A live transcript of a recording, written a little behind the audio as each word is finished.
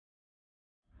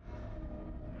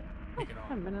Pick it I off.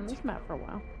 haven't been on this map for a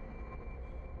while.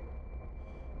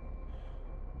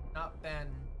 Not been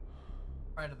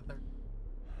Friday the 13th.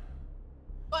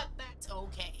 But that's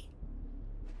okay.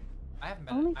 I haven't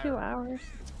been Only 2 hours.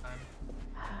 Time.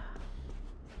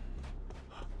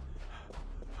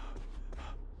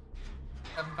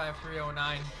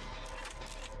 75309.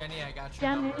 Jenny, I got your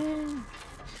number.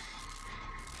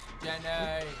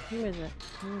 Jenny. Who is it?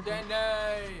 Who is it?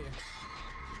 Jenny.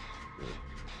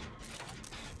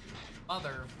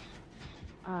 Mother.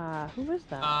 Who is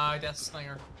that?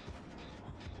 Deathslinger.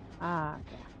 Ah,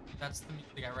 okay. That's the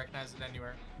music. I recognize it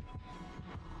anywhere.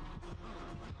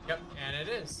 Yep, and it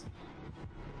is.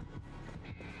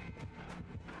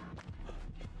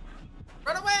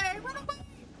 Run away! Run away!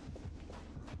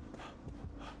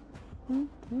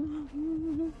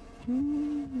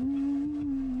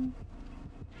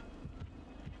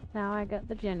 Now I got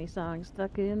the Jenny song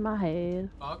stuck in my head.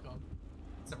 Welcome.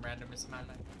 Some randomness in my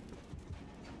life.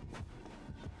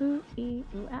 Ooh ee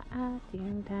ooh ah ah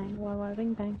ding dang wah wah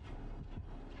ding dang.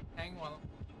 Hang while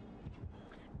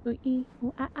Ooh ee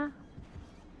ooh ah ah.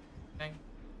 hang.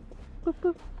 Boop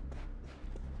boop.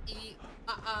 E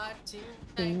ting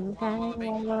Ding dang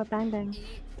wah wah bang bang. E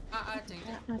ting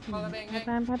Ah, ah, walla ding, bang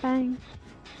bang bang. bang bang.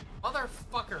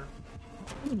 Motherfucker.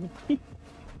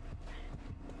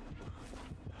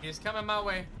 He's coming my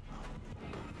way.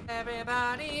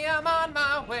 Everybody, I'm on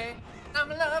my way. I'm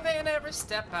loving every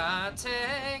step I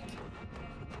take.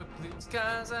 The blue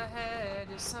skies ahead,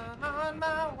 yes, I'm on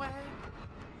my way.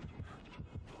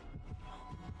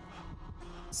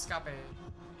 Stop it.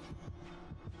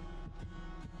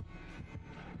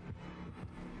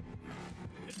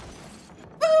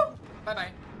 Woo!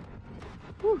 Bye-bye.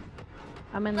 Whew.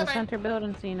 I'm in the Bye-bye. center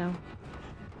building, Cino.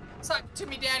 Suck to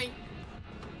me, daddy.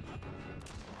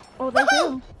 Oh, they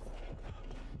do.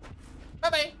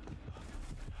 Bye-bye.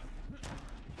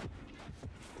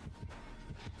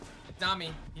 He's on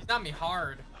me. He's on me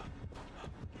hard.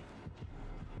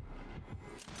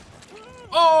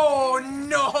 Oh,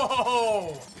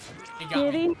 no! He got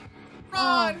Did me. he?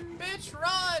 Run, bitch,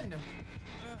 run!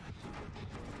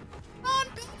 Run,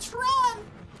 bitch, run!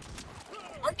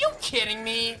 Are you kidding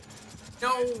me?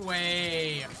 No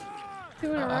way.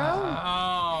 2 in a row?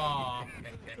 Oh.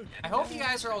 I hope you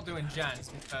guys are all doing gens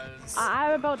because...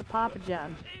 I'm about to pop a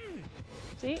gen.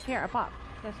 See? Here, I pop.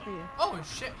 Just for you. Oh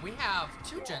shit, we have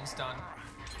 2 gens done.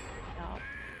 No.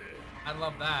 I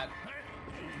love that.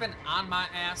 It's been on my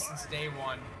ass since day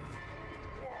 1.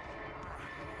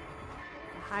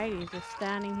 Heidi's just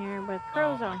standing here with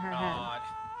crows Oh on my her God.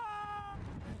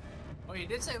 Oh, you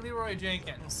did say Leroy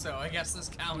Jenkins, so I guess this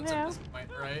counts Yeah. at this point,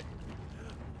 right? head.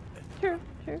 True,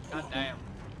 true. God damn.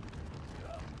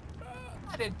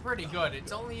 I did pretty good.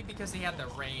 It's only because he had the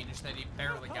range that he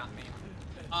barely got me.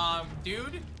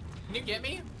 Dude, can you get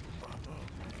me?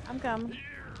 I'm coming.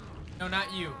 No,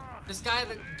 not you. This guy,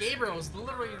 Gabriel's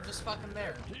literally just fucking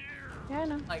there. Yeah, I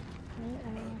know. Like,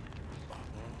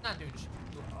 not doing shit.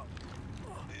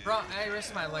 Bro, I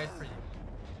risked my life for you.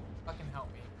 Fucking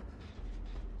help me.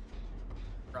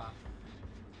 Bro.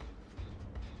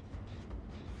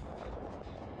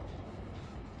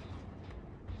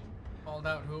 Called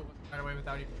out who it was right away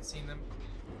without even seeing them.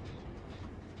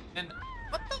 And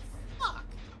what the fuck?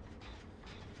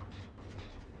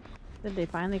 Did they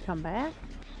finally come back?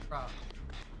 Bro.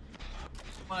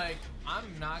 Like, I'm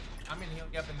gonna heal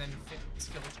you up and then fit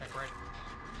skill check right.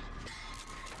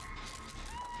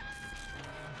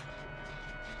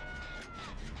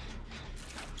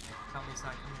 Tell me it's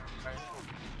not coming up, right?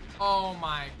 Oh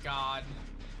my god.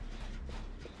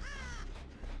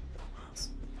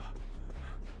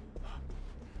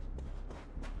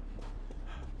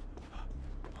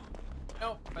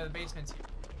 Nope, by the basement's here.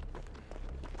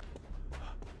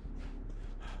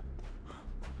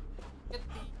 Get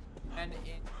the and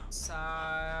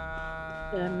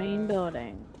inside The main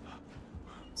building.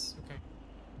 Okay.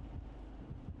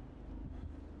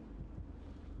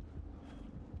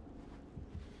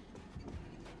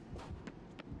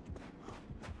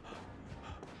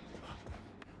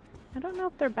 I don't know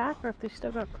if they're back or if they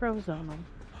still got crows on them.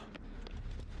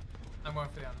 I'm going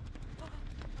for the other.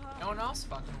 No one else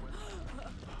fucking with.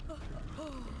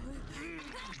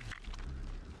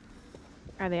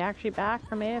 Are they actually back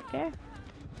from AFK?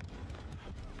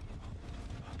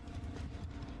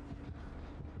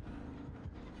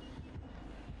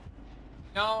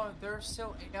 No, they're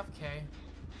still AFK.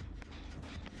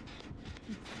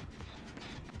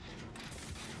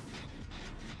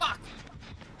 Fuck!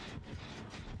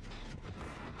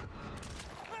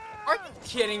 Are you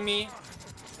kidding me?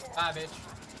 Bye, bitch.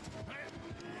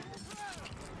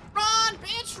 Run,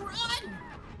 bitch, run!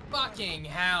 Fucking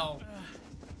hell.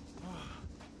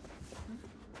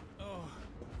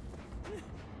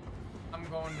 I'm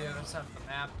going to the other side of the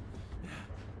map.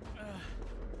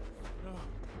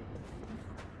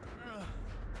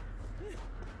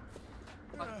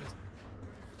 Fuck this.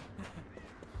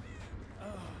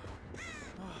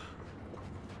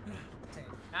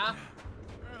 Now.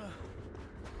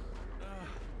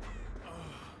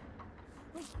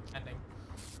 Ending.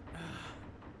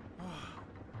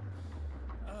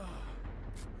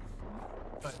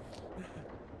 But.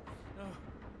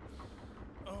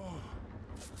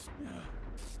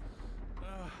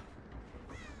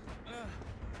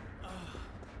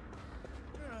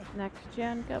 Next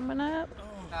gen coming up.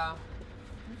 Yeah.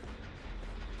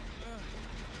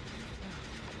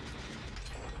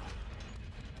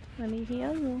 Let me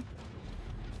heal you.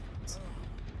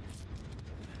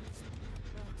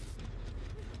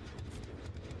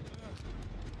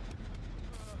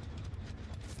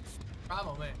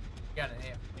 Probably. Got it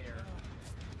here.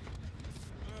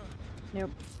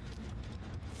 Nope.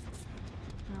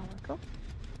 Now let's go.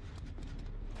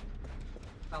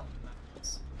 Oh,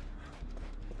 nice.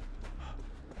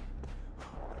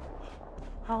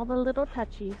 All the little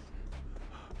touchies.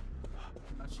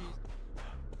 Touchies.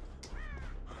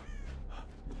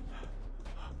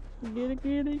 Get it,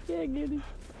 get it, yeah, get it.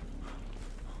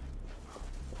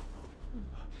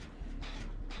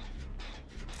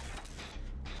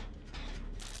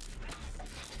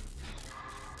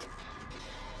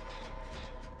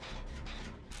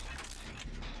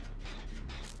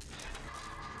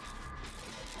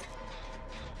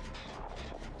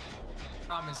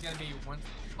 Problem is gonna be one.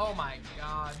 Oh my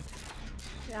god.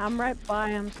 Yeah, I'm right by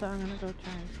him, so I'm gonna go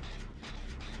try.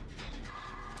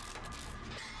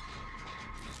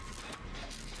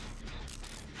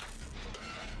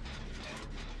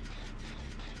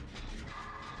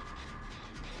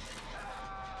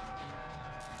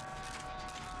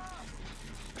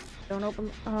 Don't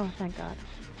open. Oh, thank God.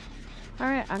 All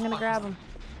right, I'm gonna grab him.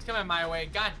 He's coming my way.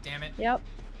 God damn it. Yep.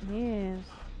 He is.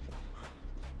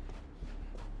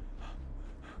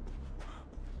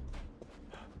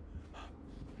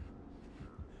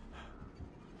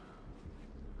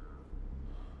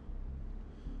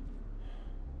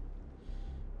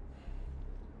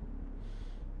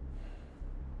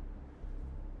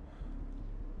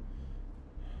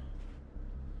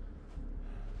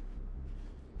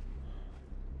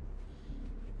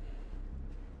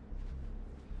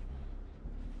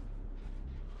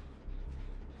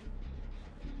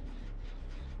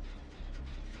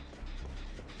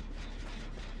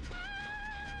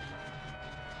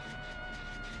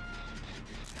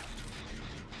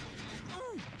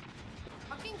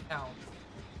 Fucking hell.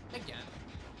 Again.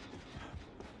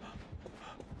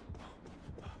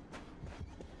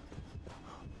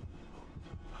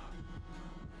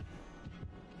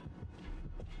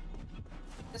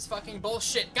 This fucking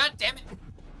bullshit. God damn it.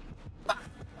 Ah.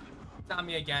 It's on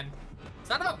me again.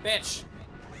 Son of a bitch.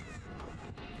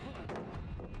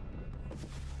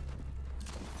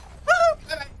 Woo!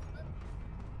 Bye-bye.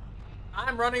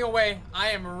 I'm running away. I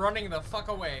am running the fuck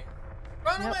away.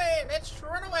 Run away, bitch!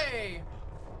 Run away!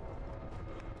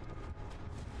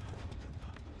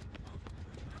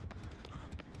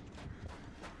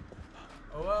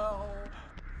 Oh, well.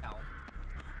 Ow.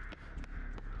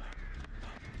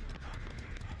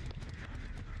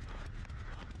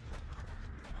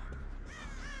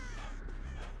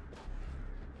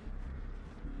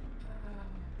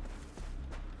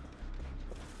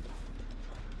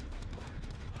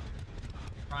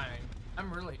 Trying.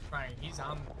 I'm really trying. He's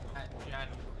on that gen.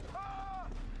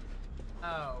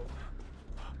 Oh.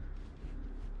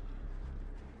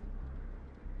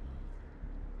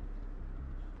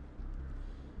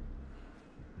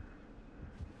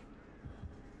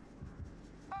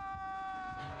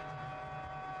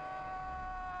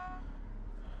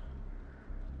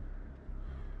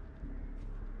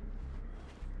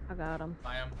 I got him.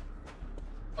 I am.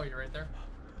 Oh, you're right there?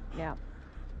 Yeah.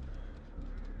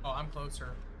 Oh, I'm closer.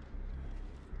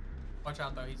 Watch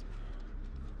out, though. He's...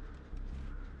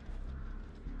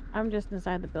 I'm just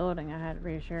inside the building. I had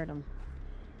reassured him.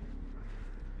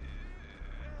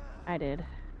 I did.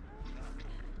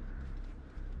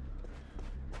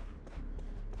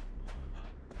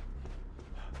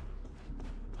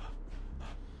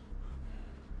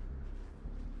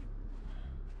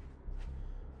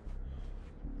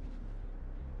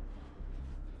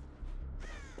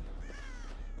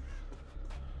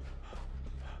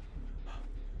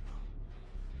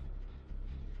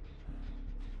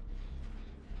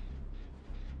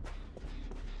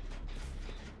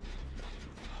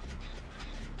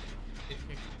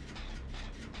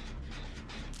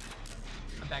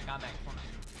 I'm back on that corner.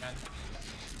 Again.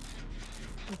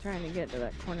 I'm trying to get to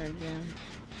that corner gen.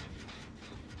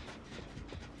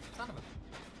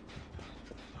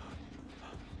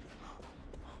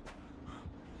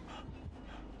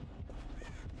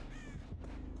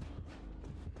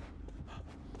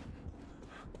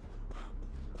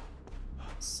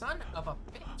 Son of a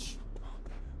bitch.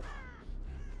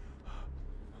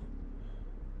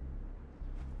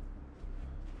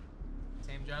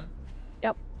 Same, Jen?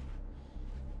 Yep.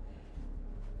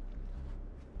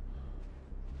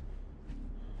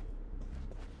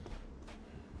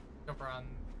 Over on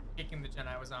kicking the gen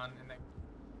I was on, and then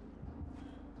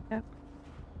Yep.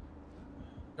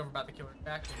 over about the killer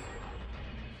back.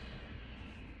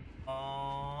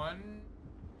 On.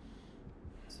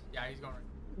 Yeah, he's going right.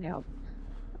 Yep.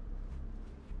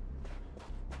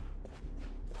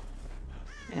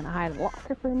 And I hide a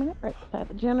locker for a minute right beside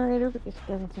the generator because he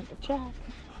doesn't seem to check.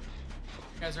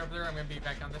 You guys are over there. I'm gonna be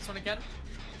back on this one again.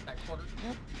 That quarter.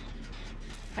 Yep.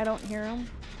 I don't hear him.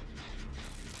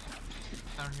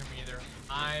 I don't hear me either.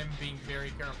 I'm being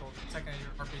very careful. The second I hear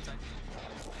heartbeats,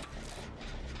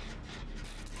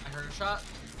 I heard a shot.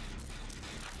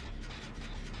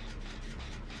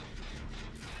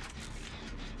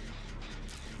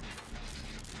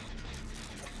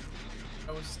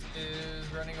 Ghost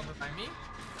is running over by me.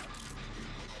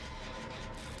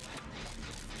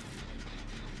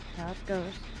 Yeah, that's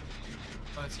Ghost.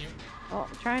 Oh, that's you? Oh,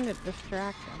 I'm trying to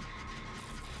distract him.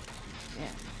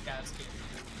 Yeah. Yeah, that's good.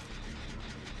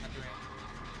 Not doing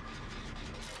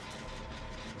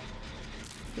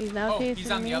it. He's now chasing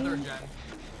he's on me. the other gen.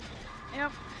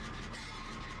 Yep.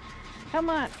 Come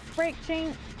on, break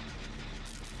chain.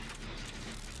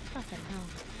 Fucking hell.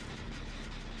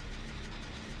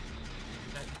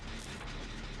 Okay.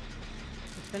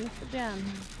 Just finish the gen.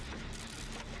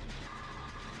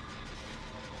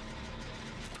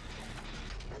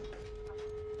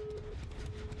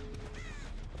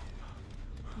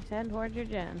 He's heading towards your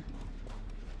gen.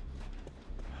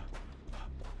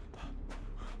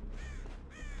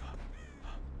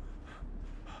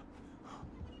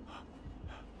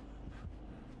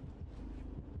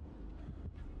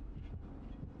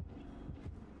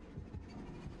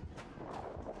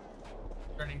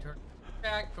 Turning to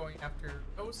back, going after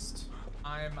Ghost.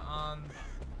 I'm on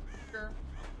here.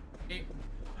 Hey.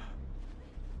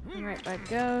 I'm right by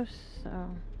Ghost, so.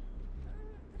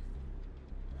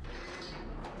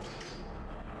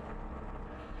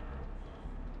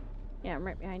 Yeah, I'm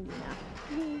right behind you now.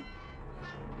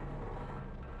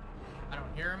 I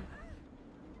don't hear him.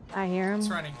 I hear him. It's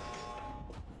running.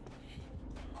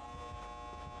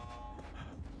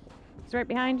 He's right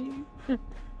behind you.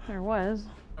 There was.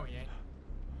 Oh, he ain't.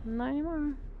 Not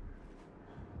anymore.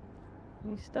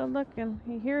 He's still looking.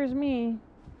 He hears me.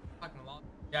 Fucking a lot.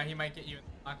 Yeah, he might get you in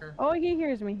the locker. Oh, he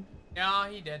hears me. Yeah,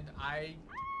 he did.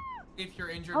 If you're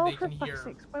injured, Oh, they for can fuck's hear.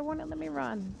 sakes. Why won't it let me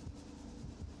run?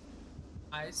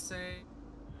 I say,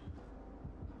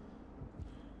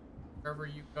 wherever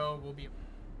you go, we'll be.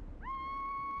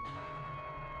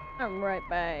 I'm right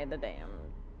by the damn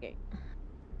gate.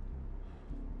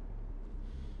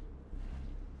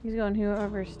 He's going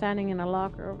whoever's standing in a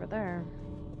locker over there.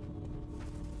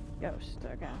 Ghost,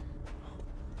 okay.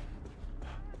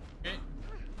 Okay.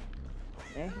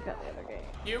 Yeah, he got the other gate.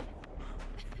 You.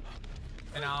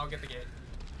 And I'll get the gate.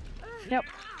 Yep.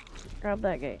 Grab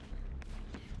that gate.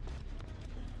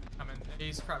 Coming.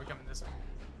 He's probably coming this way.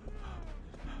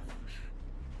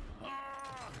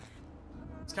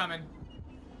 He's coming.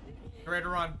 Get ready to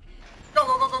run. Go,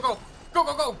 go, go, go, go! Go,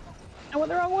 go, go! I went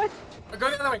the wrong way. Go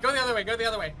the other way, go the other way, go the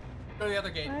other way. Go to the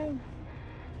other gate.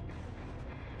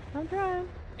 I'm trying.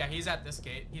 Yeah, he's at this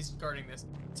gate. He's guarding this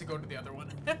to go to the other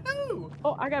one.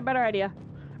 Oh, I got a better idea.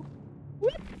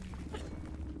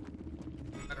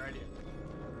 Better idea.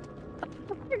 I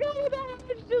got you that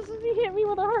edge just as he hit me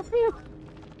with a harpoon.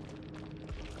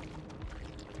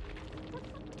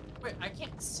 Wait, I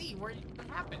can't see what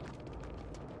happened.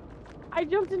 I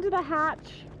jumped into the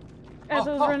hatch as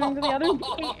I was running to the other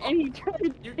gate, and he tried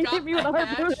to hit me with a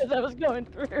harpoon as I was going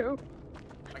through.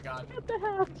 Oh my god. At the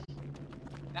hatch.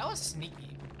 That was sneaky.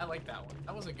 I like that one.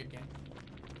 That was a good game.